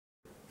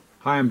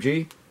Hi, I'm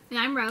G. And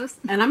I'm Rose.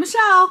 And I'm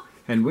Michelle.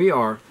 And we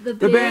are the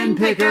Bin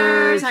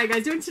Pickers. How you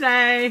guys doing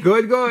today?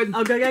 Good, good.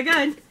 Oh,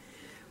 good.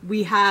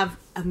 We have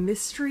a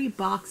mystery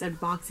box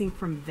unboxing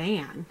from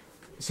Van.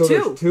 So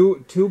there's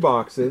two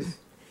boxes.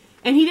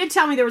 And he did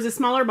tell me there was a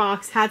smaller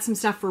box, had some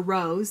stuff for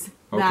Rose.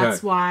 Okay.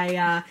 That's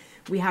why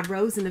we have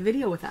Rose in the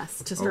video with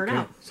us to start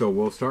out. So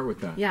we'll start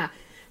with that. Yeah.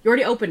 You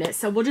already opened it,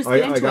 so we'll just get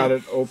into it. I got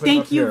it open.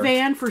 Thank you,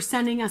 Van, for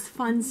sending us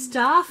fun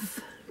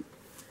stuff.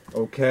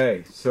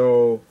 Okay,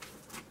 so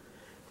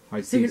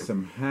I see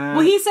some hats.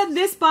 Well, he said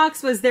this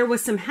box was, there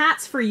was some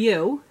hats for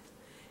you,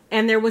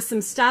 and there was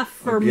some stuff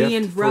for me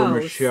and Rose.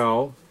 For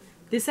Michelle.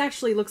 This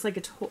actually looks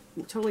like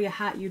totally a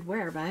hat you'd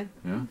wear, babe.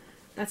 Yeah.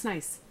 That's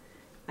nice.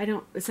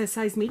 It says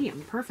size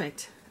medium.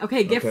 Perfect.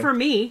 Okay, gift for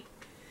me.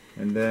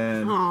 And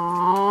then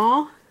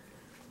aww,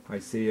 I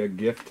see a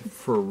gift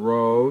for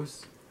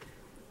Rose.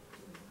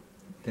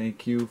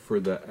 Thank you for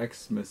the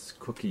Xmas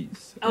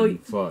cookies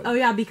and fudge. Oh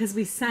yeah, because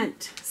we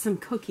sent some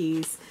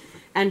cookies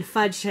and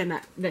fudge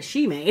that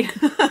she made.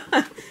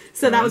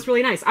 So that was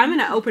really nice. I'm going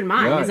to open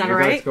mine. Is that all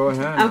right? Let's go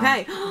ahead.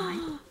 Okay.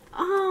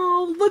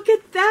 Oh, look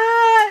at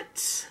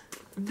that.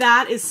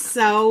 That is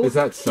so Is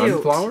that cute.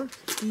 sunflowers?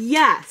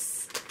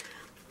 Yes.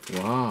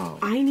 Wow.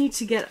 I need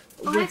to get...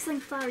 Oh, I have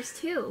sunflowers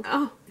too.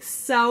 Oh,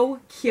 so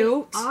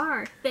cute. They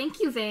are. Thank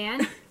you,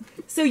 Van.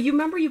 So you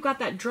remember you got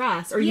that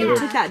dress, or you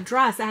took that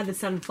dress that had the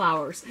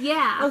sunflowers.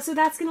 Yeah. Oh, so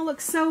that's going to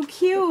look so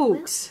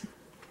cute.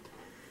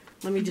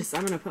 Let me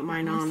I'm going to put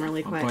mine on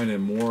really quick. I'm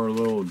finding more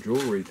little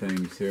jewelry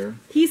things here.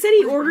 He said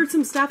he ordered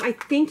some stuff. I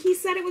think he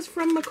said it was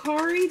from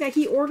Mercari that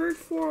he ordered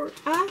for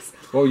us.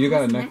 Oh, you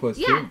got a necklace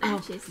too? Yeah. Oh,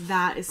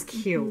 that is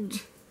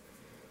cute.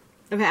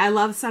 Okay, I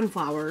love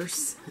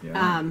sunflowers.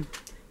 Yeah.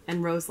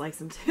 And Rose likes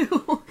them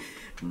too.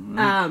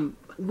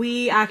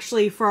 We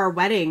actually, for our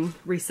wedding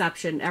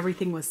reception,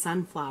 everything was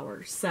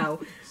sunflowers.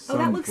 So, oh,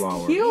 that looks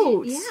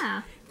cute.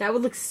 Yeah. That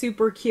would look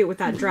super cute with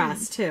that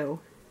dress too.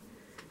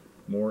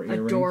 More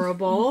earrings.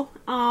 Adorable.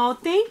 Oh,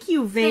 thank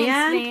you,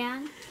 Van. Thanks,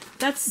 Van.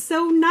 That's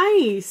so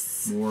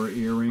nice. More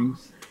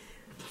earrings.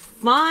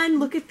 Fun.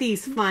 Look at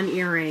these fun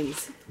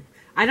earrings.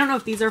 I don't know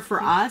if these are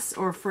for us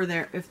or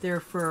if they're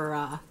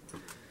for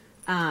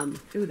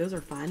ooh, those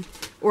are fun.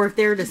 Or if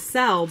they're to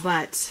sell,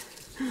 but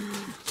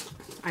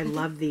I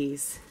love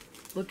these.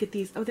 Look at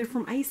these. Oh, they're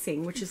from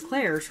Icing, which is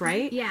Claire's,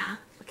 right? Yeah.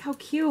 Look how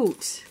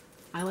cute.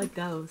 I like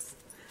those.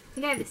 I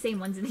think I have the same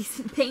ones in these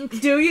in pink.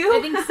 Do you?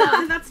 I think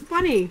so. That's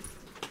funny.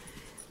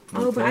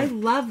 Okay. Oh, but I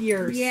love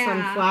your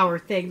sunflower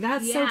thing.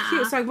 That's so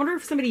cute. So I wonder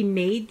if somebody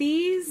made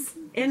these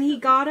and he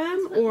got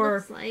them, or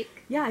looks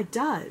like. Yeah, it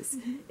does.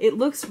 It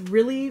looks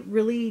really,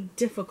 really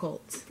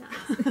difficult.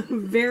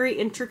 Very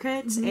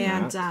intricate,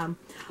 and I'm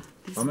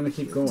gonna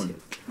keep going.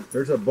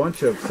 There's a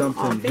bunch of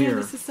something here.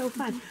 This is so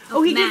fun.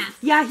 Oh, he did.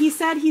 Yeah, he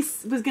said he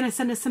was gonna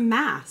send us some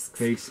masks.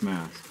 Face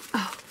masks.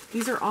 Oh,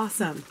 these are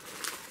awesome.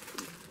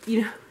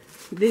 You know,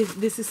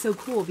 this is so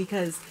cool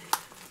because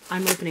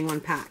I'm opening one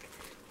pack.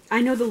 I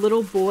know the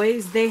little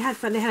boys, they had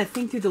fun. They had a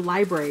thing through the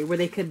library where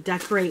they could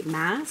decorate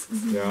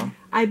masks. Yeah.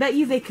 I bet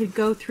you they could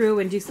go through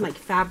and do some like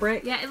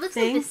fabric. Yeah, it looks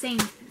like the same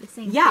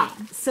Yeah,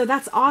 thing. so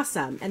that's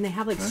awesome. And they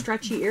have like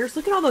stretchy ears.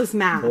 Look at all those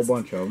masks. A whole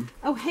bunch of them.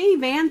 Oh, hey,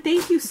 Van.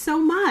 Thank you so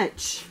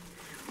much.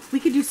 We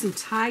could do some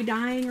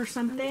tie-dyeing or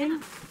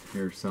something.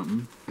 Here's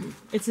something.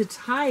 It's a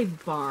tie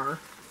bar.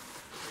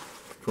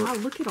 Wow,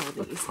 look at all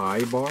these. A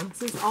tie bar?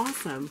 This is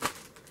awesome.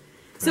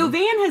 So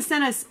Van has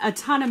sent us a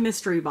ton of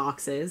mystery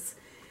boxes.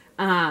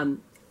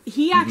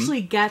 He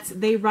actually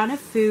they run a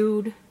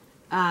food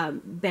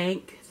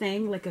bank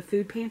thing, like a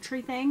food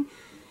pantry thing.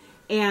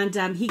 And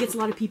he gets a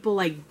lot of people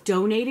like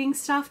donating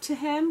stuff to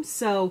him.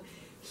 So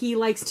he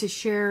likes to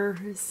share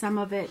some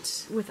of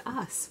it with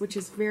us, which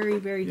is very,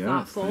 very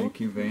thoughtful. Thank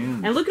you,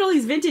 Van. And look at all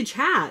these vintage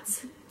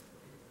hats.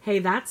 Hey,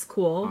 that's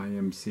cool.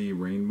 IMC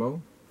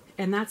Rainbow.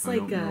 And that's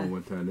like I don't know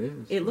what that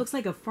is. It looks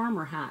like a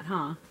farmer hat,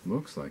 huh?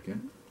 Looks like it.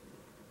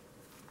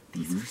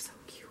 These are so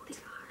cute.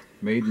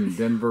 Made in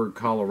Denver,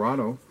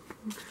 Colorado.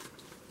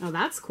 Oh,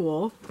 that's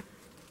cool.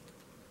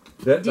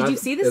 Did you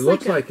see this? It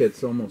looks like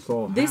it's almost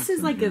all This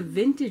is like here. a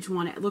vintage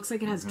one. It looks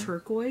like it has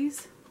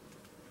turquoise.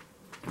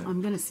 Okay.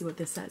 I'm going to see what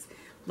this says.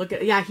 Look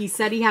at, yeah, he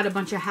said he had a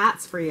bunch of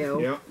hats for you.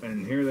 Yep,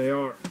 and here they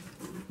are.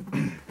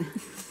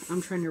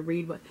 I'm trying to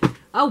read what...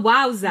 Oh,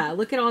 wowza.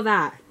 Look at all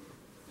that.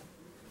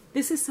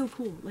 This is so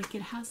cool. Like,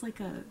 it has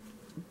like a...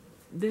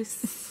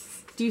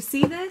 This... Do you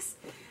see this?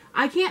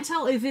 I can't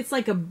tell if it's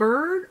like a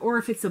bird or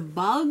if it's a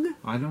bug.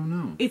 I don't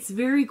know. It's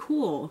very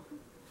cool.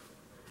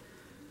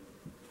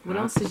 What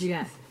else did you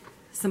get?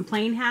 Some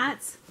plain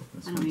hats?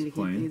 I don't need to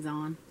keep these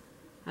on.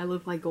 I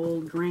look like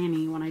old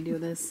granny when I do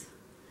this.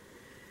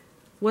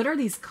 What are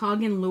these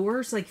Coggin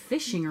lures? Like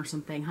fishing or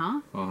something,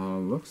 huh?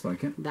 Looks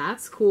like it.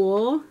 That's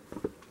cool.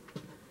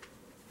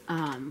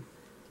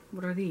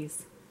 What are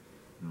these?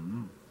 I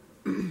don't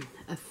know.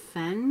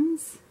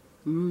 Offends?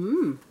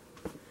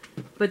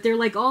 But they're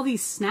like all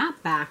these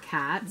snapback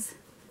hats.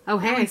 Oh,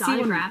 hey, I see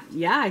one.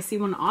 Yeah, I see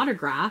one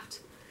autographed.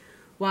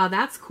 Wow,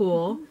 that's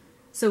cool.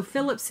 So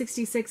Phillips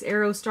 66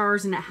 Aero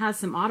Stars, and it has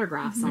some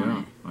autographs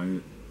on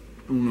it.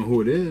 don't know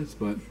who it is,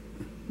 but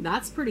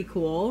That's pretty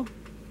cool.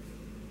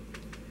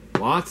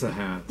 lots of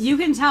hats. You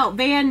can tell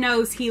Van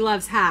knows he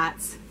loves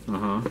hats.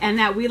 And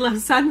that we love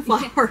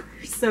sunflowers.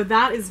 So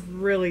that is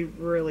really,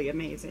 really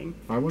amazing.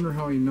 I wonder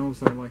how he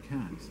knows I like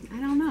hats. I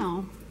don't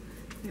know.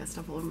 I got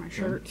stuff all over my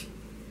shirt.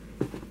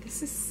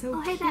 This is so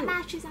Oh, hey, cute. that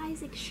matches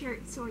Isaac's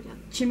shirt, sort of.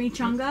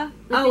 Chimichanga?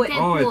 With Oh, the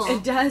Deadpool.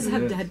 it does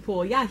have is.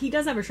 Deadpool. Yeah, he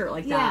does have a shirt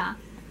like that.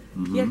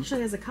 Yeah. He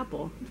actually has a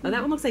couple. Oh,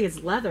 that one looks like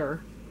it's leather.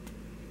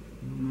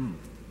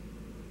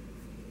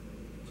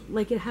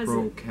 Like it has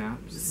Pro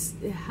caps.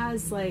 it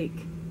has like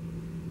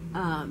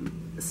a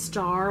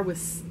star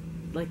with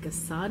like a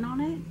sun on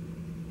it.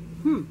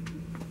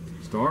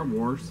 Star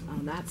Wars. Oh,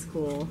 that's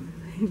cool.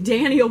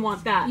 Danny will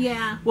want that.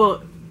 Yeah.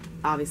 Well,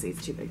 obviously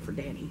it's too big for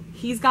Danny.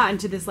 He's gotten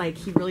to this, like,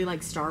 he really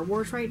likes Star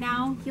Wars right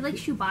now. He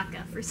likes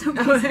Chewbacca for some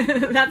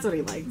reason. That's what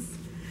he likes.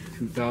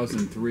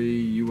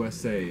 2003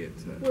 USA. It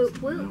says. Woo,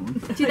 That woo. one.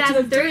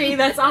 2003.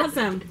 That's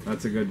awesome.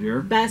 That's a good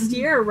year. Best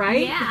year,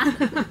 right? Yeah.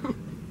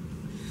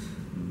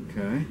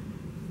 Okay.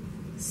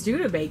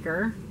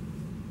 Studebaker.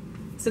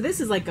 So this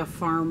is like a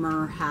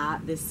farmer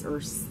hat,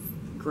 or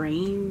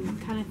grain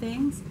kind of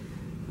things.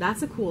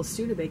 That's a cool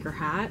Studebaker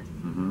hat.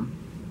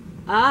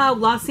 Oh,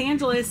 Los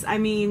Angeles. I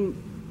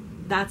mean,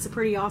 that's a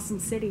pretty awesome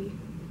city.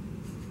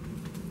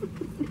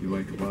 You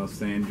like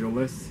Los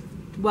Angeles?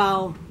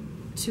 Well,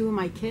 2 of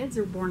my kids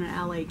are born in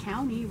LA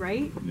County,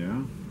 right?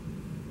 Yeah.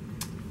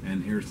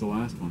 And here's the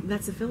last one.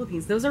 That's the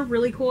Philippines. Those are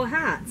really cool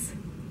hats.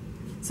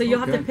 So you'll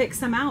have to Okay. pick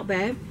some out,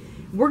 babe.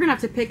 We're going to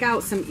have to pick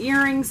out some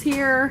earrings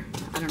here.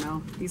 I don't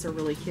know. These are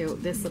really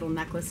cute. This little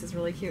necklace is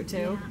really cute, too.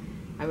 Yeah.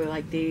 I would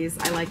like these.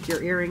 I like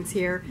your earrings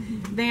here.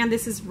 Van,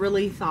 this is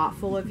really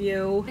thoughtful of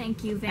you.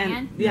 Thank you, Van.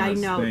 And yeah, I Yes,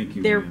 know. thank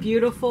you, They're Van.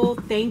 beautiful.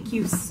 Thank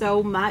you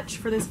so much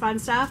for this fun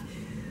stuff.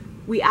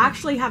 We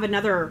actually have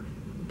another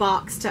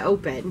box to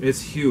open.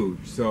 It's huge,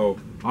 so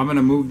I'm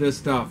gonna move this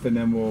stuff and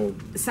then we'll.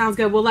 Sounds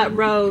good. We'll let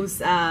Rose,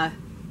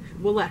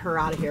 we'll let her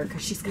out of here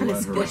because she's kind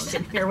of We'll let her squished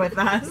out. in here with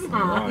us. All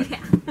right.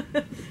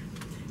 Yeah.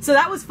 So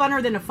that was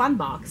funner than a fun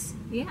box.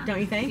 Yeah. Don't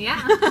you think?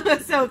 Yeah.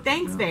 So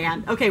thanks,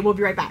 Van. Okay, we'll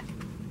be right back.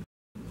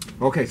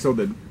 Okay, so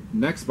the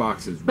next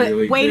box is But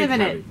really wait big, a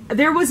minute. heavy.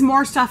 There was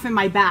more stuff in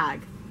my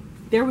bag.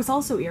 There was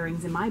also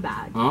earrings in my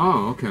bag.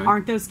 Oh, okay.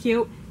 Aren't those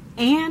cute?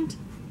 And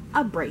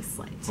a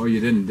bracelet. Oh, you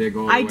didn't dig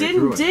all the I way didn't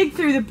through it. dig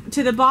through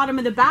to the bottom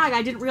of the bag.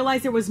 I didn't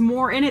realize there was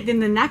more in it than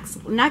the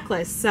next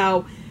necklace.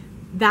 So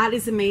that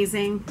is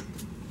amazing.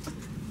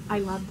 I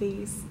love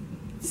these.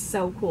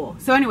 So cool.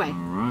 So anyway, All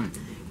right.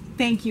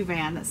 thank you,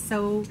 Van. That's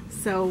so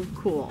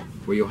cool.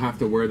 Well, you'll have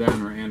to wear that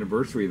on our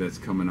anniversary that's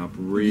coming up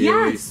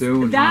really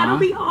soon. That'll huh?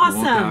 be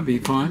awesome. Won't that be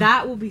fun?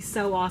 That will be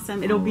so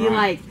awesome. It'll be All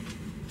right.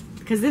 like,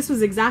 because this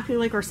was exactly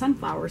like our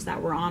sunflowers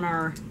that were on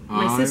our.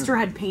 My Oh, sister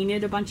had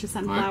painted a bunch of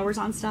sunflowers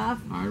on stuff,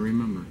 I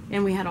remember.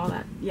 and we had all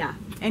that. Yeah.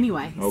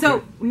 Anyway, Okay.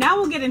 so now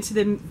we'll get into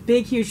the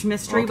big, huge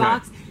mystery Okay.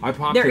 box. I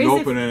popped There it is a-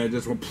 open and it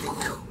just went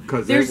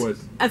because it There's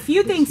was. a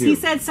few things. He huge.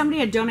 said somebody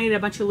had donated a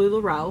bunch of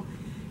LuLaRoe,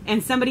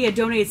 and somebody had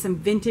donated some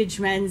vintage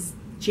men's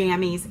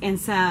jammies and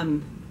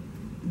some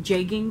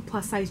jegging,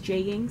 plus size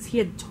jeggings. He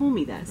had told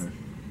me this. Okay.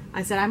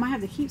 I said I might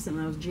have to keep some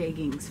of those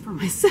jeggings for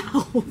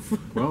myself.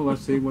 Well,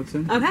 let's see what's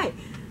in.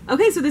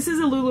 Okay, so this is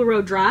a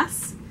LuLaRoe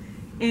dress,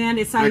 and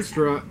it's size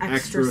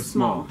Extra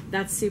small.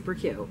 That's super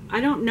cute. I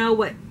don't know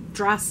what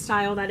dress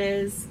style that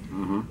is.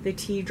 Uh-huh. The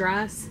tea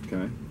dress.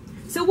 Okay.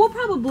 So we'll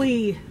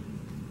probably,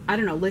 I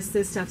don't know, list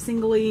this stuff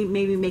singly,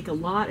 maybe make a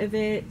lot of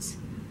it.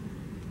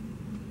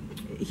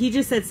 He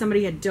just said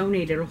somebody had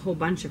donated a whole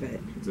bunch of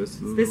it.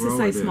 This is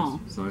size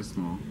small. Size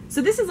small.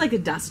 So this is like a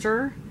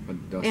duster, A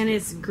duster. and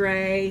it's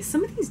gray.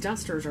 Some of these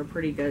dusters are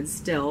pretty good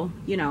still,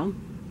 you know.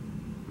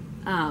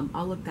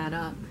 I'll look that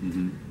up.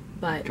 Mm-hmm.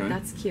 But Okay.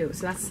 that's cute.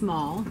 So that's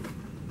small.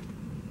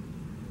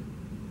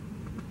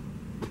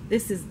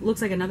 This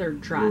looks like another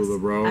dress.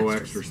 LuLaRoe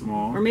extra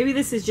small. Or maybe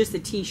this is just a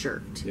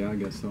t-shirt. Yeah, I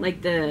guess so.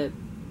 Like the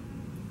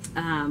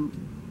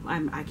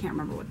I can't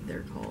remember what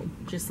they're called.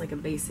 Just like a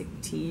basic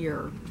tee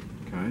or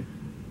Okay.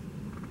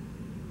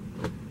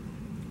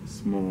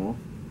 Small.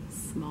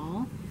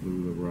 small.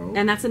 LuLaRoe.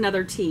 And that's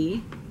another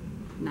tee.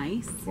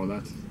 Nice. Well,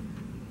 that's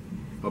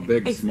a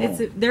big small.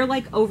 They're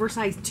like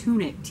oversized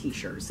tunic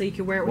t-shirts, so you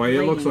can wear it with Well,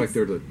 it looks leggings. like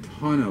there's a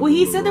ton of. Well,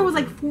 he said there was LuLaRoe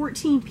like there.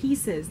 14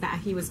 pieces that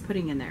he was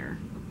putting in there.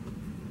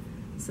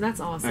 So that's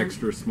awesome.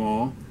 Extra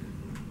small.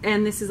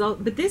 And this is all,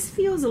 but this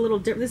feels a little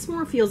different. This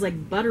more feels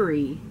like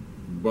buttery,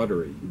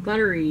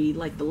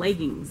 like the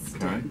leggings.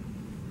 Okay. did.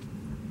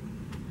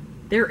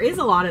 There is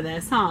a lot of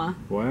this, huh?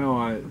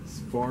 Well,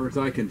 as far as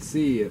I can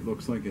see, it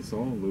looks like it's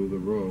all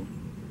LuLaRoe.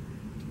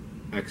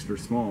 Extra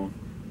small.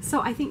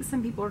 So I think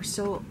some people are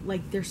still,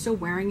 like, they're still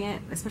wearing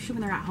it, especially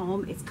when they're at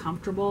home. It's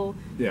comfortable.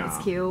 Yeah.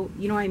 It's cute.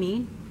 You know what I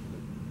mean?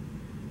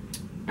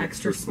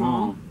 Extra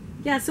small.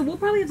 Yeah, so we'll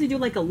probably have to do,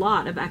 like, a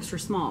lot of extra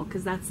small,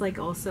 because that's, like,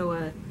 also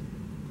a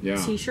Yeah.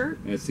 t-shirt.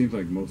 And it seems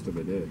like most of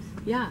it is.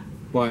 Yeah.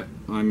 But,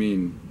 I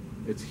mean,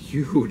 it's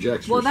huge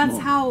extra Well, that's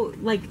small. how,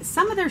 like,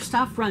 some of their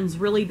stuff runs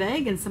really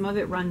big, and some of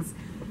it runs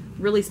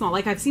really small.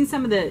 Like, I've seen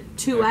some of the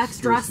 2X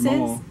Extra dresses.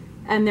 small.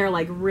 And they're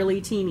like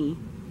really teeny.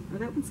 Oh,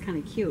 that one's kind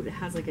of cute. It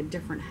has like a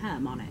different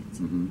hem on it.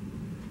 Mm-hmm.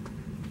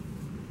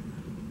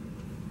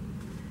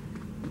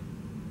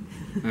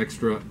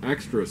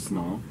 Extra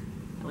small.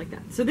 I like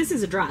that. So this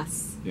is a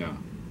dress. Yeah.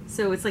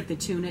 So it's like the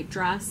tunic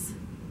dress.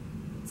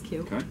 It's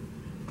cute. Okay.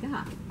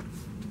 Yeah.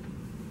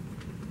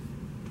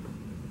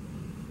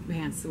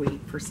 Man,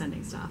 sweet for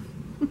sending stuff.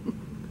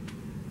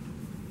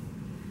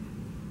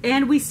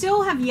 And we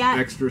still have yet...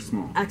 Extra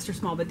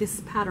small, but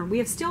this pattern. We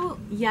have still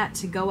yet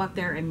to go up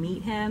there and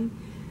meet him.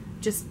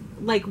 Just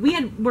like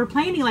we're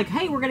planning like,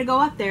 hey, we're going to go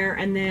up there.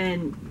 And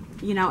then,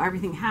 you know,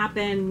 everything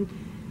happened,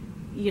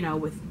 you know,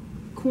 with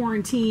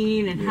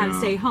quarantine and how to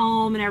stay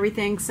home and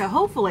everything. So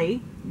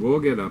hopefully... We'll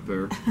get up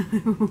there.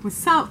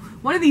 So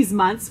one of these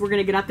months, we're going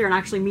to get up there and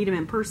actually meet him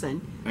in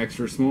person.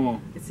 Extra small.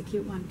 It's a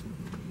cute one.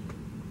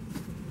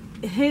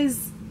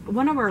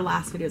 One of our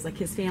last videos, like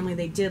his family,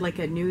 they did like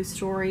a news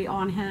story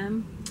on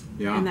him.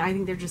 Yeah. And I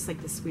think they're just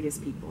like the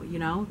sweetest people, you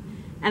know?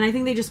 And I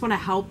think they just want to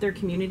help their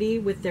community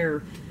with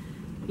their,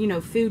 you know,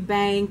 food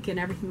bank and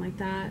everything like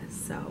that.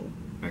 So.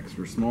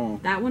 Extra small.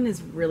 That one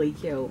is really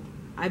cute.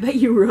 I bet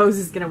you Rose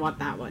is going to want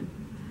that one.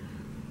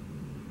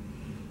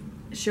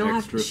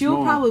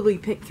 She'll probably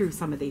pick through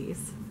some of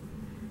these.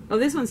 Oh,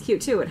 this one's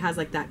cute too. It has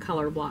like that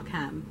color block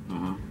hem.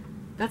 Uh-huh.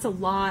 That's a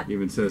lot.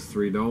 Even says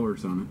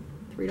 $3 on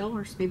it.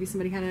 $3. Maybe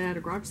somebody had it at a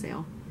garage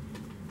sale.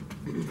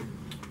 Oh my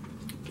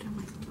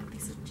God,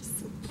 these are just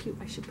so cute.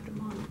 I should put them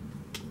on.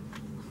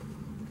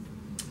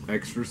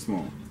 Extra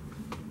small.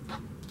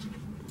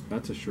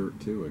 That's a shirt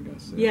too, I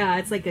guess. Yeah,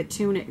 it's like a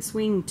tunic,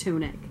 swing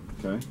tunic.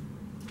 Okay.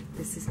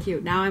 This is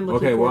cute. Now I'm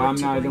looking forward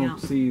to I don't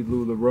see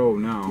LuLaRoe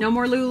now. No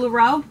more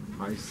LuLaRoe?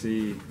 I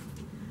see.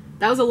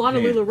 That was a lot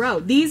pants. of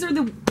LuLaRoe. These are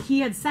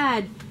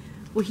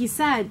he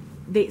said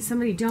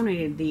somebody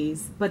donated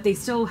these, but they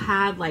still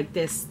had like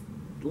this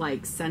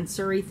like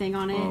sensory thing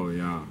on it. Oh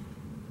yeah.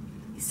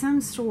 Some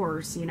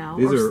stores, you know.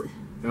 These are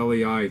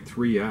LEI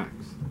 3X.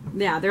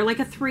 Yeah, they're like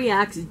a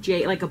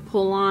 3X like a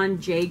pull-on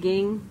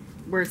jegging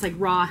where it's like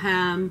raw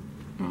hem.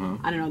 Uh-huh.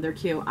 I don't know, they're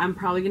cute. I'm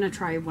probably gonna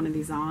try one of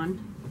these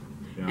on.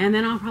 Yeah. And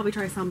then I'll probably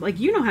try some, like,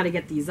 you know how to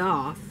get these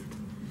off,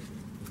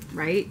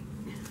 right?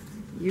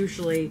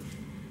 Usually,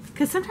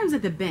 because sometimes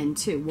at the bin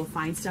too, we'll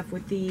find stuff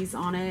with these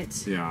on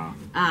it. Yeah.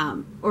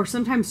 Or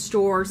sometimes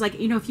stores, like,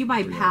 you know, if you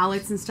buy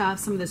pallets and stuff,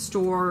 some of the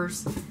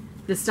stores,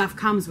 the stuff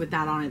comes with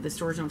that on it. The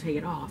stores don't take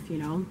it off, you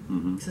know?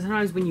 Mm-hmm. So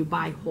sometimes when you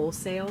buy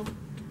wholesale,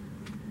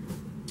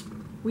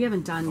 we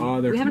haven't done,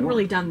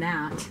 really done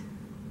that. Wholesale?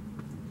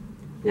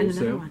 And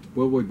another one.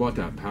 Well, we bought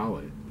that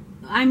pallet.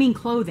 I mean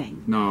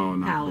clothing. No,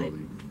 not pallet.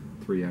 clothing.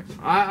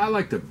 3X. I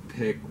like to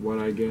pick what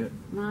I get.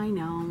 I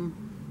know.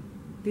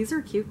 These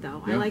are cute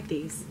though. Yeah. I like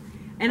these.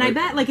 And I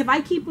bet like if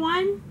I keep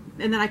one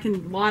and then I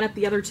can lot up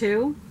the other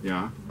two.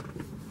 Yeah.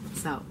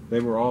 So.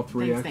 They were all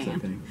 3X, thanks, I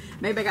think.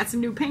 Maybe I got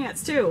some new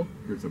pants too.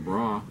 Here's a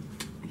bra.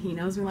 He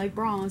knows we like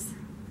bras.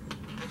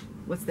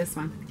 What's this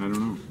one? I don't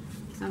know.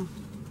 So.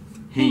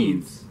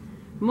 Hanes.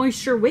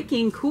 Moisture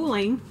wicking,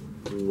 cooling.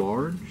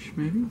 Large,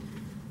 maybe?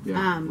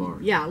 Yeah,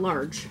 large. Yeah,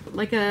 large.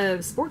 Like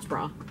a sports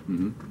bra.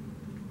 Mm-hmm.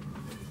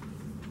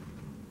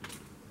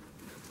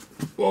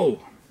 Whoa.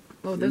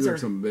 Oh, those are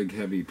some big,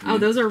 heavy pants. Oh,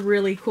 those are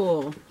really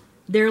cool.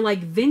 They're like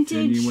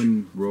vintage.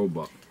 Genuine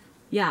Roebuck.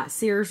 Yeah,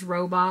 Sears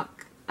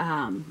Roebuck.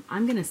 I'm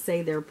going to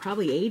say they're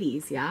probably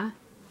 80s, yeah?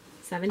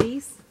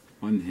 70s?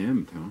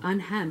 Unhemmed, huh?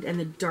 Unhemmed. And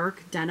the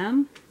dark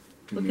denim.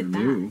 And Look at that.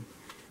 New.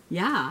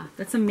 Yeah,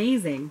 that's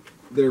amazing.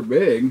 They're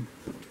big,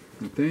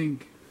 I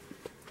think.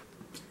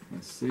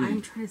 Let's see.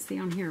 I'm trying to see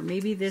on here.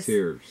 Maybe this...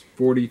 Sears,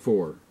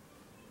 44.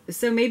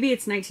 So maybe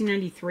it's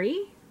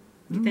 1993,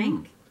 you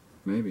think?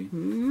 Maybe.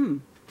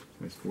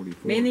 That's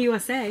 44. Made in the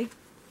USA.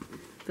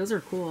 Those are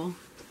cool.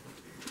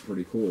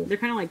 Pretty cool. They're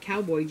kind of like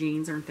cowboy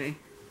jeans, aren't they?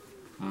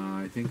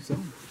 I think so.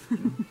 Yeah.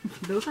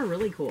 Those are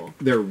really cool.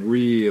 They're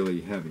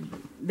really heavy.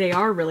 They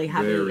are really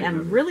heavy Very and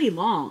heavy. really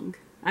long.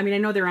 I mean, I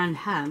know they're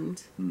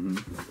unhemmed. Mm-hmm.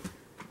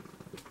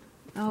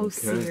 Oh,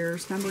 Okay.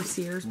 Sears. Remember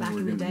Sears back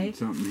in the day?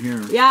 Something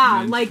here. Yeah,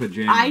 Men's like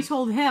pajamas. I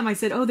told him, I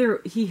said, oh,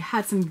 he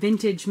had some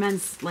vintage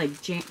men's like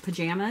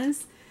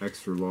pajamas.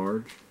 Extra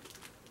large.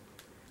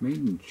 Made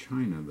in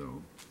China,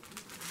 though.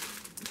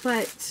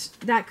 But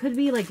that could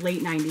be like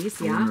late 90s,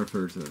 I wonder yeah? if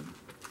there's a...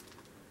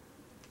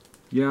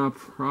 Yeah,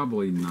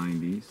 probably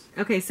 90s.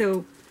 Okay,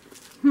 so,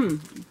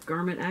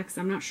 Garment X,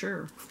 I'm not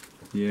sure.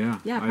 Yeah.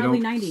 Yeah, probably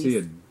I don't 90s. see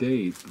a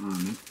date on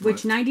it.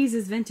 Which but- 90s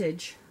is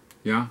vintage.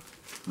 Yeah,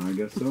 I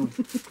guess so.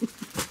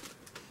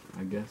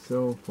 I guess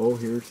so. Oh,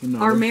 here's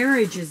another. Our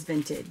marriage is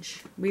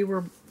vintage. We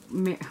were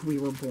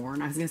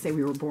born. I was going to say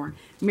we were born.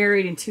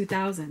 Married in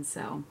 2000,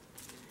 so.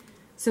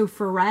 So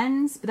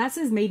Ferenz, but that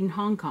says made in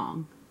Hong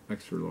Kong.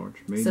 Extra large.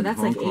 Made So in that's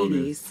Hong like Kong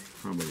 80s. is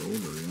probably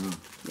older, yeah.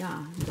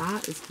 Yeah,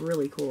 that is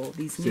really cool.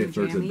 These See new if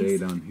there's a jammies.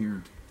 date on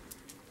here.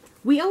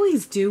 We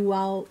always do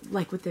well,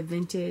 like with the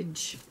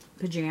vintage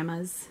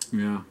pajamas.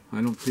 Yeah,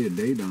 I don't see a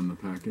date on the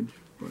package.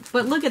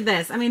 But look at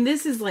this. I mean,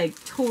 this is like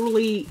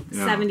totally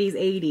Yeah. 70s,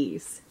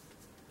 80s.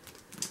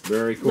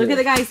 Very cool. Look at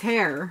the guy's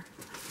hair.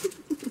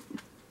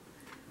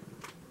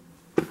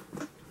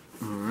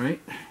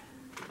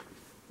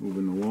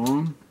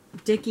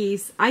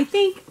 Dickies. I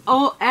think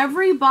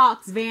every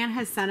box Van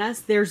has sent us,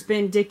 there's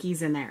been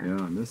Dickies in there.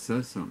 Yeah, this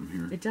says something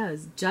here. It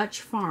does.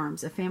 Dutch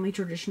Farms, a family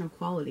tradition of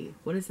quality.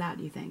 What is that,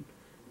 do you think?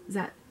 Is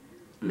that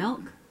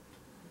milk?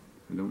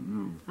 I don't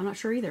know. I'm not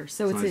sure either.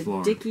 So Size it's a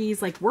large.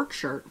 Dickies like work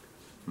shirt.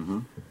 Uh-huh.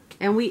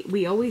 And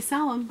we always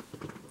sell them.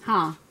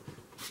 Huh.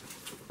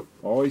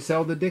 Always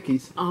sell the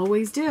Dickies.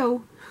 Always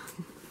do.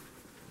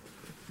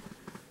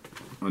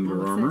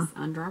 Under Armour.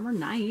 Under Armour,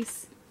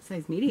 nice.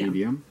 Size medium.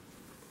 Medium.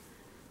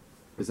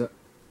 Is that...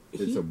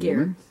 It's Heat a gear.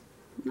 woman's?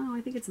 No,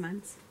 I think it's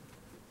men's.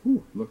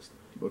 Ooh, looks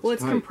Well,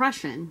 it's tight.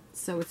 compression,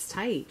 so it's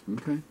tight.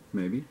 Okay,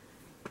 maybe.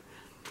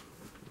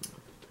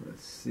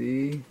 Let's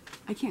see.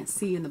 I can't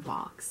see in the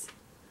box.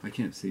 I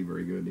can't see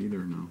very good either,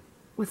 no.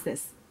 What's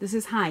this? This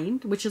is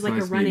Hind, which is like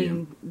Size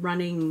a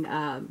running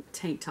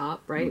tank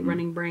top, right?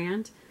 Running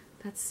brand.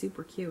 That's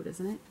super cute,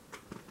 isn't it?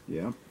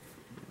 Yeah.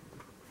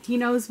 He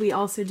knows we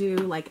also do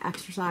like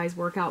exercise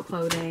workout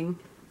clothing.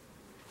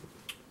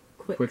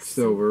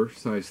 Quicksilver,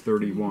 size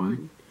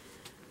 31.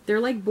 They're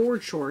like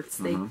board shorts.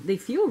 They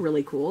feel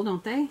really cool,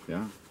 don't they?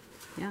 Yeah.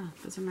 Yeah,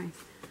 those are nice.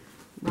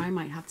 Ryan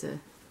might have to.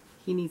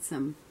 He needs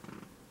some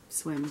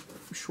swim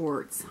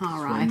shorts,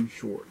 huh, Ryan? Swim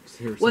shorts.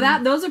 Here's Well,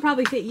 some. those will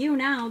probably fit you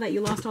now that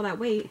you lost all that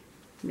weight.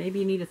 Maybe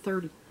you need a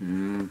 30.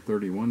 Yeah,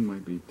 31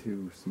 might be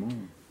too small.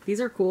 These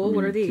are cool. I mean,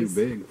 What are these?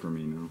 Too big for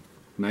me now.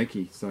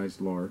 Nike,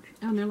 size large.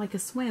 Oh, and they're like a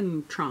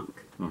swim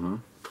trunk. Uh-huh.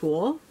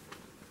 Cool.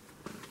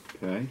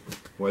 Okay.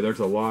 Boy, there's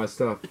a lot of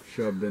stuff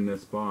shoved in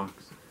this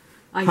box.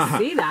 I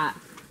see that.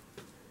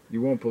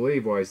 You won't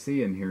believe what I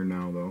see in here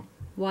now, though.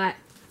 What?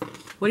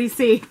 What do you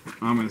see?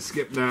 I'm going to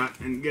skip that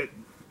and get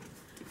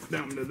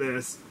down to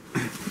this.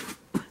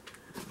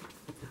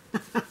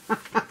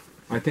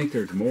 I think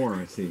there's more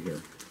I see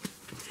here.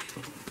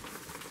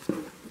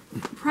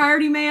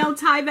 Priority mail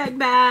Tyvek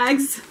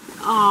bags.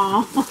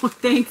 Oh,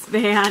 thanks,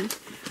 Van.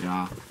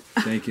 Yeah.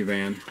 Thank you,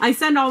 Van. I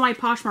send all my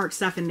Poshmark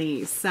stuff in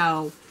these,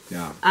 so.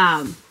 Yeah.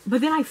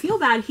 But then I feel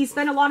bad. He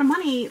spent a lot of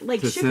money,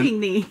 like,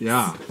 shipping these.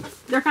 Yeah.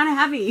 They're kind of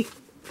heavy.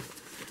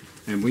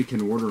 And we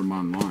can order them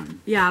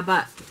online. Yeah,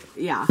 but,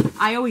 yeah.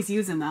 I always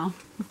use them, though.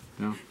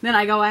 Yeah. Then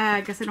I go,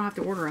 I guess I don't have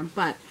to order them,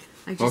 but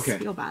I just Okay.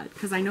 feel bad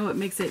because I know it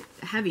makes it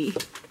heavy.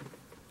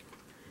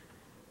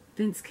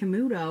 Vince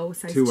Camuto,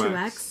 size 2X.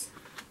 2X.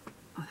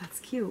 Oh, that's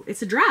cute.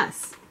 It's a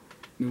dress.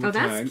 New Oh, tag.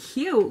 that's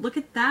cute. Look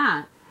at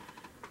that.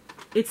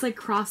 It's like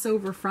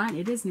crossover front.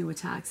 It is new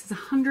attacks. It's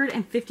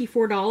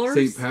 $154.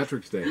 St.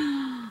 Patrick's Day.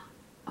 Oh,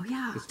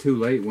 yeah. It's too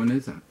late. When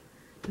is that?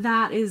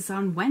 That is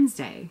on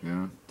Wednesday.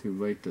 Yeah, too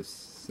late to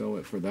sell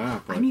it for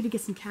that. But I need to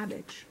get some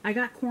cabbage. I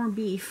got corned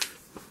beef.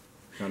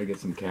 gotta get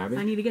some cabbage.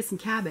 I need to get some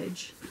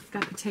cabbage.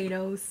 Got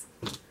potatoes.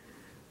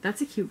 That's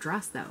a cute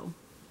dress, though.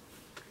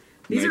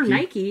 These are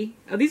Nike.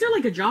 Oh, these are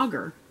like a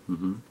jogger.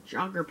 Mm-hmm.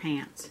 Jogger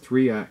pants.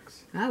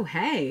 3X. Oh,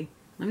 hey.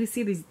 Let me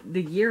see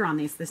the year on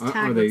these. This Are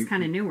tag they looks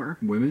kind of newer.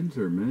 Women's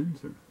or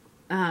men's? Or?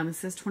 It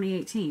says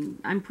 2018.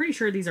 I'm pretty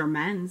sure these are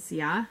men's,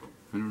 yeah?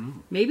 I don't know.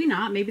 Maybe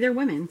not. Maybe they're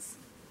women's.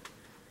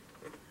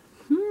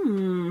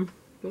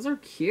 Those are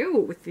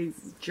cute with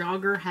these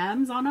jogger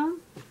hems on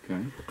them.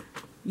 Okay.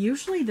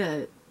 Usually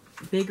the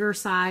bigger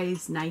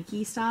size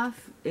Nike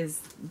stuff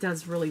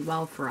does really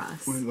well for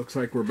us. Well, it looks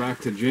like we're back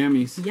to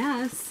jammies.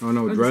 Yes. Oh,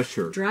 no, dress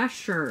shirt. Dress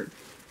shirt.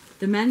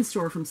 The men's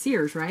store from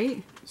Sears,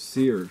 right?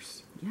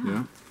 Sears.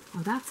 Yeah. Oh,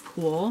 that's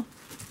cool.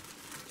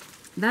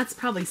 That's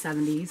probably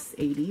 70s,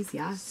 80s,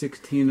 yeah.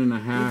 16 and a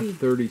half, Maybe.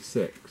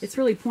 36. It's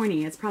really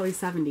pointy. It's probably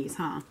 70s,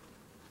 huh?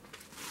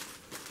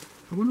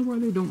 I wonder why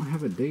they don't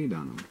have a date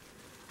on them.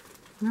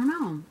 I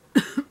don't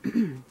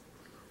know.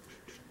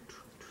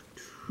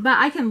 But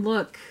I can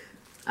look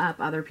up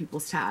other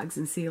people's tags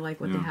and see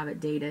like what they have it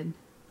dated.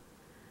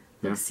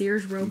 Like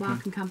Sears,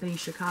 Roebuck and Company,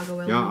 Chicago,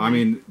 Illinois. Yeah, I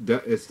mean,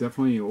 it's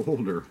definitely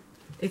older.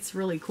 It's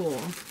really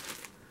cool.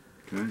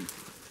 Okay.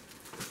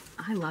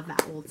 I love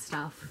that old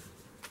stuff.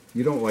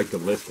 You don't like to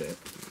list it.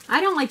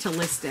 I don't like to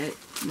list it,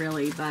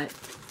 really, but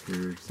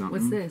Here's something.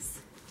 what's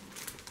this?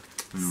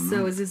 I don't know.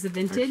 So is this a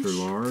vintage? Extra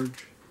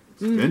large.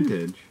 It's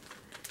vintage.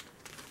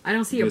 I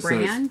don't see a This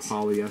brand. says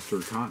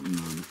polyester cotton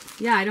on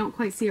it. Yeah, I don't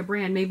quite see a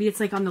brand. Maybe it's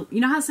like on the...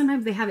 You know how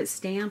sometimes they have it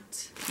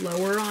stamped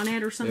lower on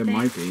it or something? It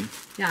might be.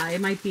 Yeah,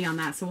 it might be on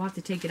that. So we'll have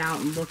to take it out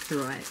and look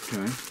through it.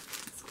 Okay.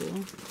 That's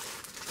cool.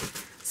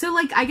 So,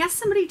 like, I guess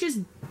somebody just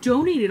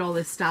donated all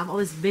this stuff, all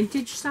this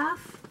vintage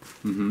stuff.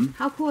 Mm-hmm.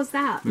 How cool is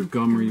that?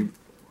 Montgomery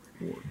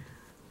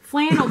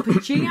Flannel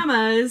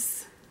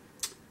pajamas.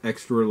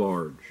 extra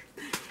large.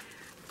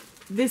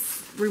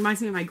 This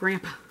reminds me of my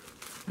grandpa.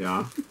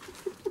 Yeah.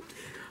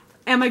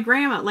 And my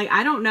grandma, like,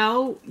 I don't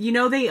know. You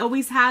know, they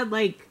always had,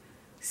 like,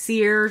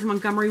 Sears,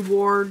 Montgomery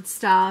Ward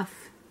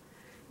stuff.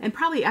 And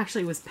probably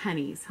actually was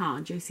Penny's, huh?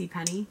 J.C.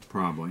 Penney?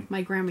 Probably.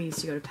 My grandma used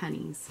to go to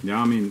Penny's.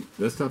 Yeah, I mean,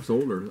 this stuff's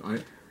older.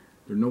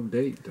 There's no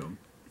date, though.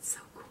 It's so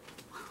cool.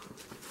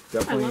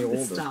 Definitely I love older.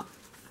 this stuff.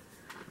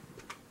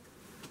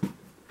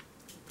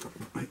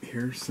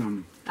 Here's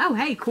some. Oh,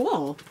 hey,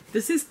 cool.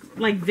 This is,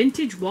 like,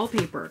 vintage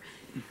wallpaper.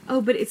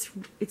 Oh, but it's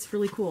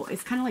really cool.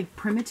 It's kind of, like,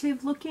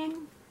 primitive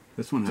looking.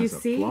 This one Do you has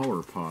a see?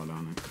 flower pot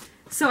on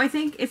it. So I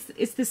think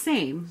it's the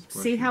same.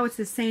 See how it's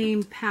the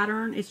same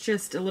pattern? It's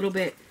just a little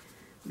bit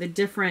the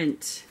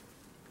different.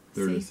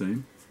 They're the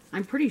same?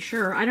 I'm pretty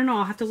sure. I don't know.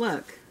 I'll have to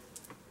look.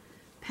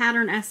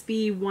 Pattern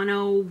SB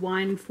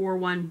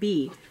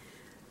 10141B.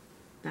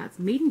 That's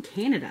made in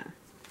Canada.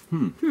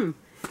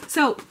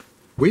 So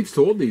we've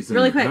sold these in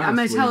really the quick. past. I'm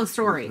going to tell a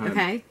story.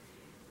 Okay.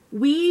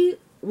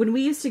 When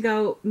we used to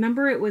go,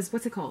 remember it was,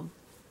 what's it called?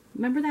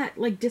 Remember that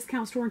like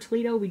discount store in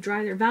Toledo? We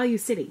drive there, Value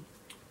City.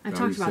 I've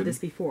talked about this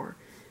before.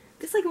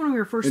 This is like when we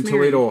were first married. In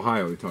Toledo,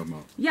 Ohio, you're talking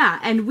about. Yeah,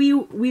 and we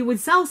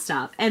would sell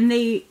stuff, and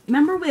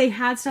remember when they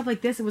had stuff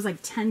like this? It was like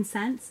 10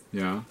 cents.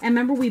 Yeah. And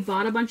remember we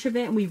bought a bunch of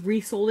it and we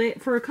resold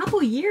it for a couple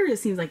of years. It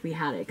seems like we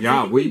had it.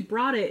 Yeah, we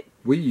brought it.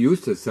 We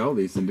used to sell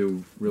these and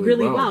do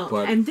really well.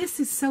 But and this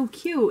is so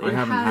cute. I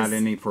haven't had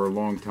any for a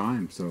long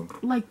time, so.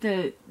 Like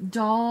the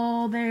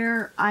doll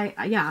there.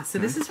 So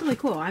this is really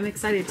cool. I'm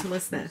excited to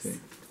list this.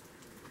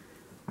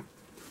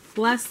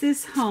 Bless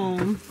this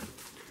home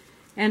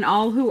and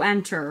all who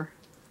enter.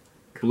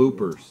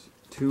 Bloopers.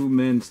 2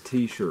 men's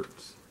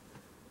t-shirts.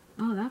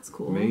 Oh, that's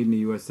cool. Made in the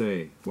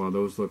USA. Wow,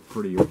 those look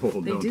pretty old,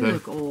 don't they? They do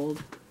look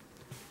old.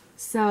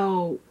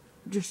 So,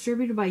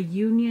 distributed by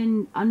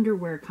Union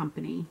Underwear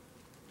Company.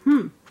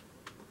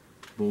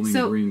 Bowling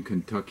Green,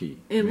 Kentucky.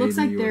 It looks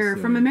like they're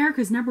from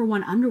America's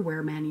 #1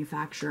 underwear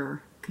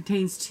manufacturer.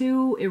 Contains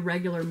 2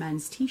 irregular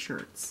men's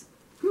t-shirts.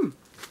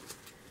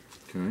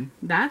 Okay.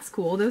 That's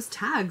cool. Those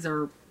tags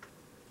are...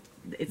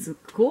 It's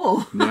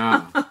cool.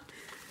 Yeah.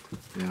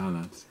 Yeah,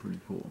 that's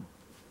pretty cool.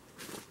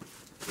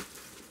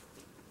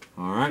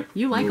 All right.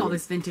 You like all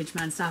this vintage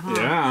men stuff, huh?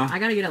 Yeah. I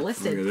gotta get it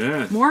listed. Look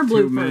at that. More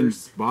bloopers. 2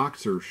 men's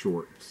boxer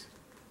shorts.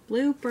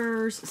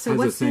 Bloopers. So Has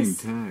what's the same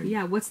this? tag.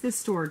 Yeah, what's this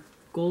store?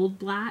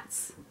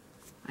 Goldblatt's?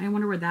 I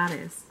wonder where that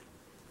is.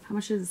 How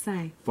much does it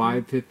say?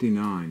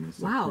 $5.59 is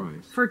the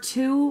price. For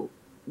 2...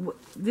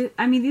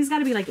 I mean, these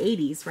gotta be like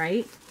 80s,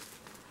 right?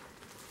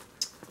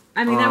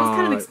 I mean, that was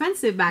kind of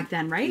expensive back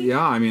then, right?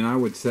 Yeah, I mean, I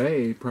would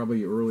say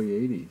probably early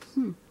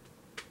 80s.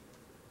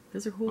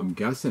 Those are cool. I'm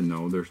guessing,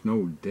 though, there's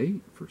no date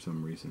for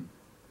some reason.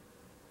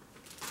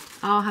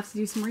 I'll have to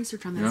do some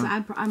research on this. Yeah. So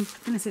I'm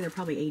going to say they're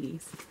probably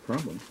 80s.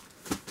 Probably.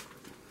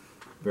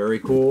 Very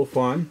cool,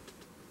 fun.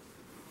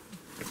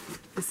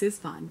 This is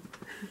fun.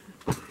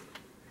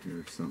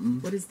 Here's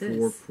something. What is this?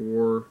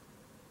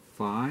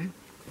 445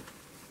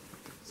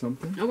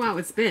 something. Oh, wow,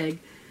 it's big.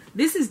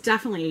 This is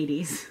definitely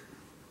 80s.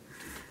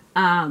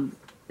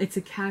 It's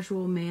a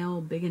casual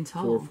male, big and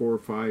tall.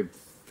 445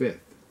 fifth.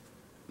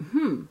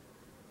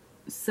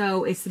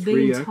 So it's the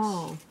big and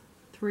tall.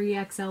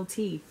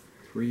 3XLT.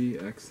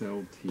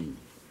 3XLT.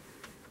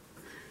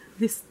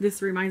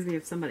 This reminds me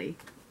of somebody.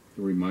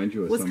 It reminds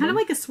you of somebody? It's kind of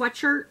like a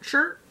sweatshirt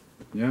shirt.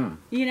 Yeah.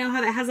 You know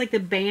how that has like the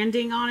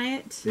banding on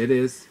it? It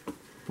is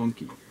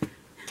funky.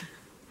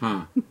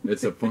 Huh.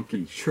 It's a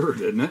funky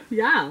shirt, isn't it?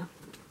 Yeah.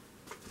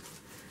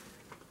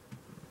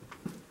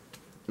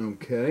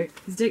 Okay.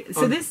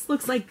 So this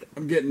looks like...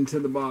 I'm getting to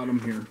the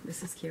bottom here.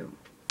 This is cute.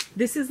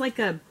 This is like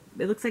a...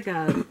 It looks like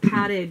a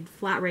padded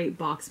flat rate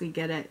box we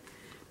get at...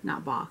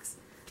 Not box.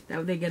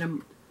 That they get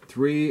them...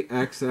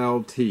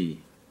 3XLT.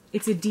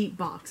 It's a deep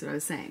box, what I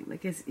was saying.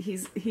 Like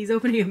he's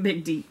opening a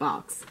big deep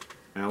box.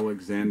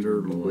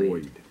 Alexander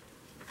Lloyd.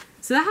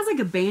 So that has like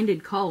a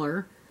banded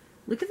collar.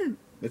 Look at the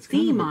It's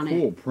theme kind of a on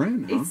cool it.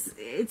 print, huh?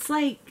 It's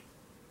like...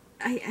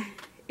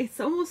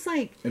 It's almost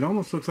like... It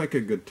almost looks like a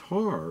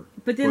guitar.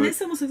 But then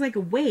this almost looks like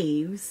a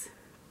waves.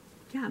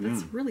 Yeah,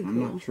 that's really cool.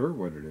 I'm not sure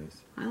what it is.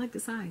 I like the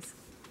size.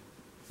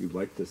 You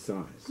like the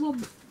size. Well,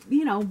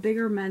 you know,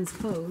 bigger men's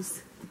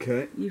clothes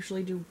Okay.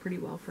 usually do pretty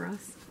well for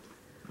us.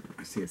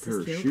 I see a pair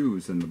of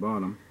shoes in the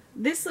bottom.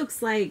 This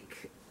looks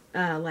like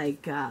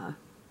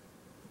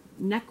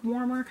neck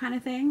warmer kind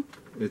of thing.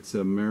 It's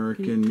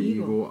American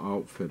Eagle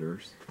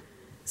Outfitters.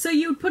 So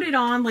you would put it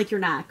on like your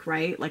neck,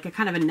 right? Like a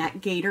kind of a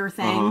neck gaiter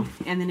thing,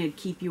 and then it'd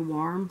keep you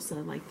warm. So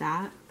like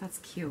that. That's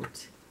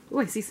cute. Oh,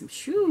 I see some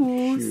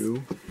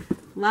shoes.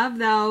 Love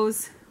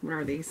those. What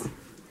are these?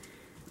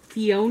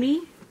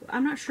 Fioni.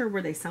 I'm not sure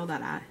where they sell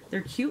that at.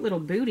 They're cute little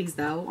booties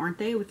though, aren't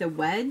they? With the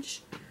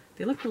wedge.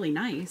 They look really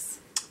nice.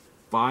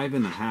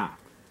 5.5.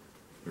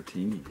 They're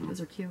teeny. Huh?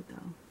 Those are cute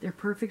though. They're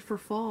perfect for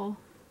fall.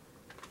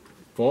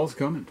 Fall's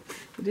coming.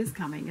 It is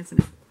coming, isn't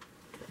it?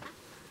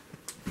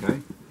 Okay.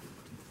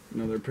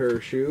 Another pair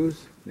of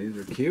shoes. These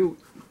are cute.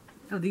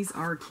 Oh, these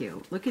are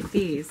cute. Look at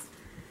these.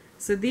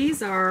 So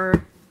these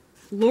are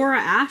Laura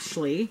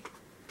Ashley.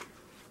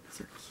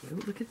 These are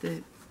cute. Look at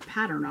the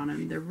pattern on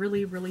them. They're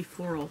really, really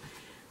floral.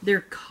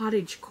 They're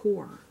cottage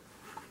core.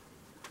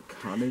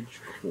 Cottage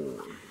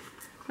core.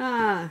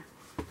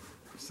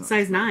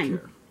 Size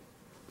 9.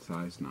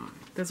 Size 9.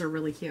 Those are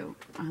really cute.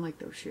 I like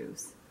those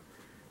shoes.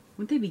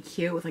 Wouldn't they be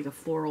cute with like a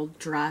floral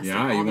dress?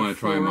 Yeah, like you want to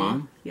try them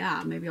on?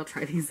 Yeah, maybe I'll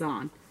try these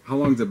on. How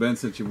long's it been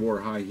since you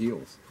wore high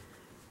heels?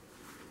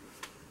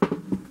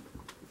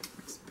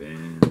 It's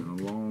been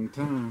a long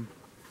time.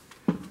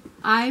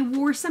 I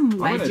wore some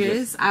gonna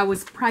wedges. I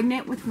was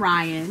pregnant with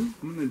Ryan.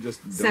 I'm going to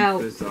just dump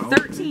So, this out.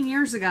 13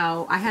 years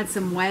ago, I had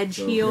some wedge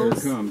So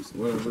heels. here it comes,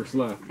 whatever's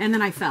left. And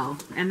then I fell.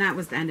 And that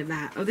was the end of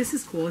that. Oh, this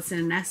is cool. It's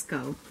in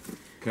Nesco.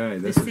 Okay,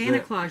 The this is Santa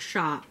it. Claus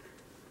shop.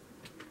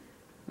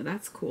 Well,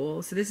 that's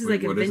cool. So this is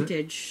Wait, like a what is it?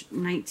 vintage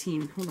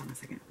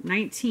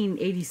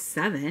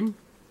 1987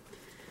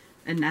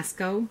 a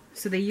Nesco.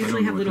 So they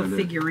usually know have what little that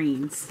is.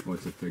 figurines.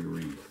 What's a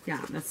figurine? Yeah,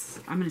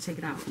 I'm going to take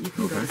it out. You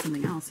can go Okay. to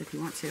something else if you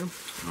want to.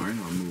 All right,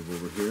 I'll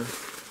move over here.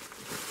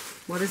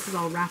 Well, this is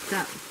all wrapped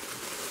up.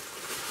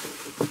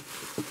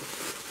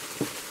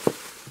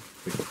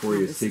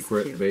 Victoria's this is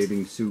Secret cute.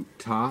 bathing suit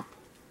top.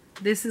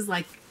 This is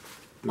like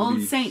old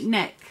 30 Saint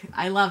Nick.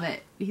 I love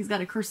it. He's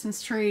got a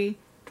Christmas tree.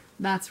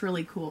 That's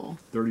really cool.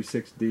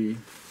 36D.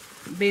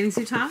 Bathing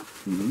suit top?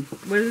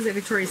 Mm-hmm. What is it,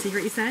 Victoria's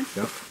Secret, you said?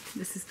 Yep.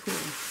 This is cool.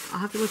 I'll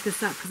have to look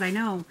this up because I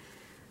know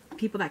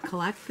people that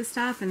collect the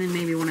stuff and then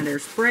maybe one of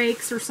theirs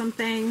breaks or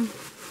something.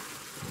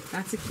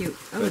 That's a cute.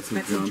 Oh, it's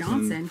Betsy Betsy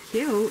Johnson.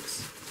 Cute.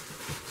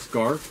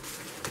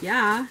 Scarf.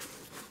 Yeah.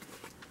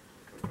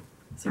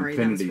 Sorry,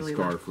 Infinity that was really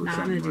scarf loud. or Now I'm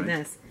going to do something,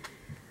 right? this.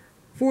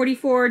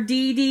 44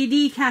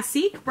 DDD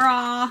Cacique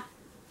bra.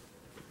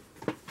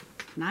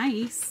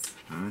 Nice.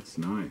 That's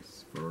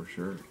nice for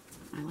sure.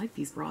 I like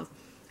these bras.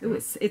 Ooh,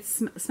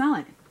 smell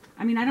it.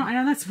 I mean, I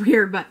know that's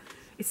weird, but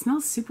it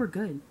smells super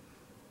good.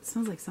 It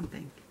smells like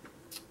something.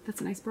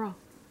 That's a nice bra.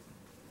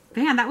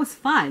 Van, that was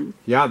fun.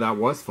 Yeah, that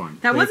was fun.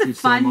 That Thank was a you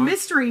so fun much.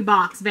 mystery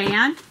box,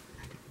 Van.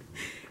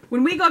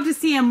 When we go up to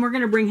see him, we're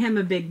going to bring him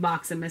a big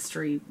box of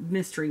mystery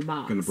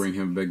box. Going to bring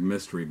him a big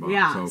mystery box.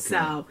 Yeah, Okay.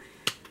 so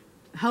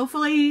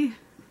hopefully...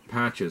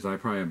 Patches. I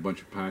probably have a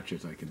bunch of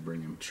patches I could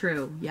bring him.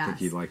 True, I yes. think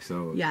he likes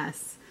those.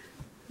 Yes.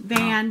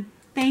 Van,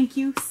 thank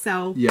you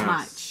so Yes,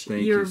 much.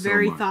 thank You're you so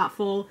very much.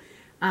 thoughtful.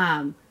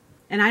 And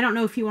I don't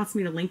know if he wants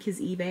me to link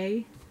his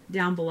eBay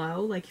down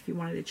below, like if you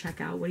wanted to check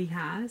out what he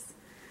has.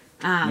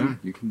 Yeah,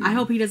 you can do I that.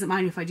 hope he doesn't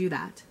mind if I do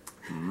that.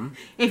 All right.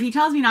 If he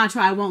tells me not to,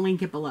 I won't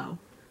link it below.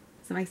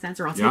 Does that make sense?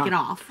 Or I'll take Yeah. it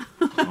off.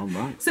 All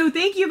right. So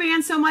thank you,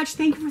 Van, so much.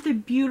 Thank you for the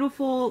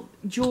beautiful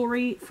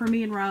jewelry for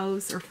me and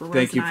Rose, or for Rose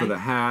Thank you and for I. the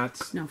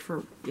hats. No,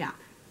 yeah.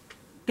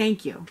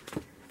 Thank you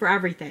for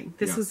everything.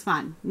 This Yeah. was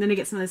fun. I'm going to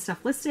get some of this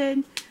stuff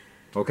listed.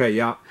 Okay,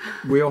 yeah.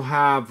 We'll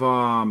have,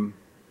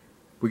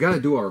 we got to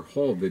do our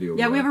haul video.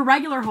 Yeah, we have a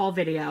regular haul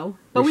video,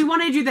 but we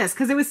wanted to do this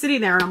because it was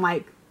sitting there and I'm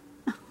like...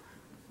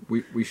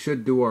 We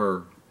should do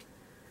our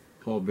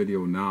haul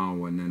video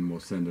now and then we'll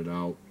send it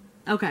out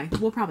Okay,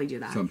 we'll probably do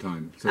that.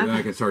 sometime. So then I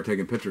Okay. can start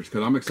taking pictures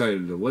because I'm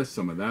excited to list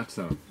some of that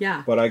stuff.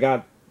 Yeah. But I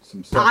got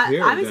some stuff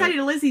here. I'm that- excited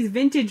to list these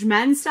vintage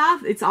men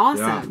stuff. It's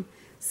awesome. Yeah.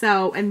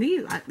 So, and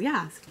these,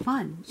 yeah, it's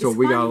fun. So It's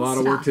we got a fun lot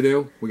of work stuff. to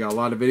do. We got a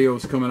lot of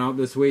videos coming out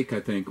this week, I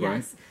think, right?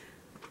 Yes.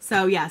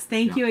 So, yes,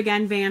 thank Yeah. you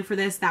again, Van, for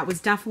this. That was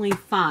definitely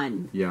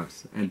fun.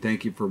 Yes. And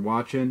thank you for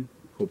watching.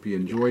 Hope you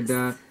enjoyed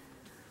Yes.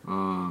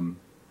 that.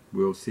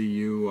 We'll see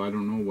you. I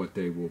don't know what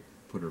day we'll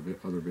put our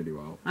other video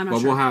out. I'm not but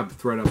sure. we'll have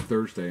Thread Up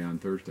Thursday on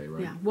Thursday,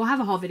 right? Yeah, we'll have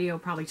a haul video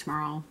probably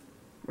tomorrow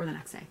or the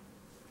next day.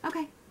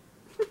 Okay.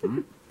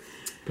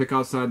 Pick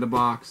outside the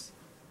box.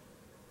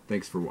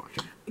 Thanks for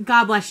watching.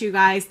 God bless you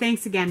guys.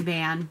 Thanks again,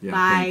 Van. Yeah,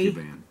 Bye. thank you,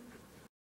 Van.